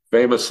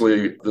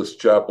Famously, this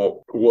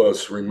chapel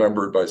was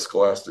remembered by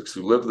scholastics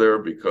who lived there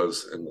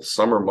because in the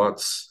summer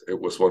months, it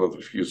was one of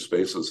the few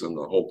spaces in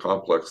the whole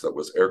complex that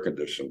was air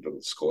conditioned, and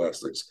the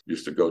scholastics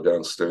used to go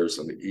downstairs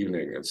in the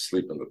evening and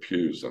sleep in the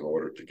pews in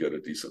order to get a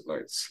decent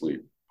night's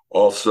sleep.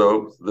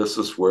 Also, this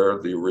is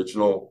where the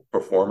original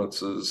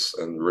performances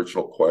and the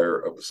original choir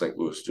of the St.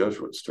 Louis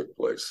Jesuits took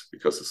place,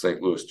 because the St.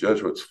 Louis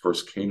Jesuits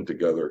first came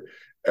together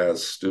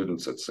as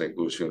students at St.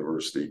 Louis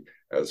University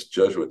as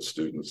Jesuit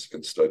students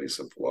in studies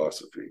in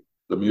philosophy.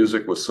 The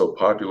music was so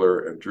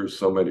popular and drew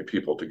so many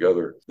people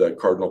together that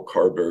Cardinal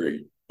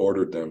Carberry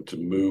ordered them to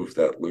move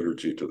that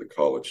liturgy to the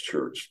college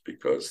church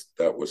because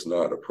that was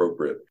not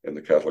appropriate in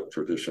the Catholic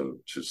tradition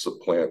to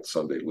supplant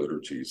Sunday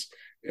liturgies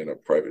in a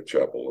private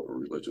chapel of a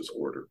religious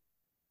order.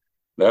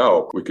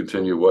 Now we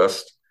continue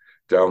west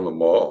down the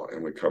mall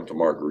and we come to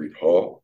Marguerite Hall.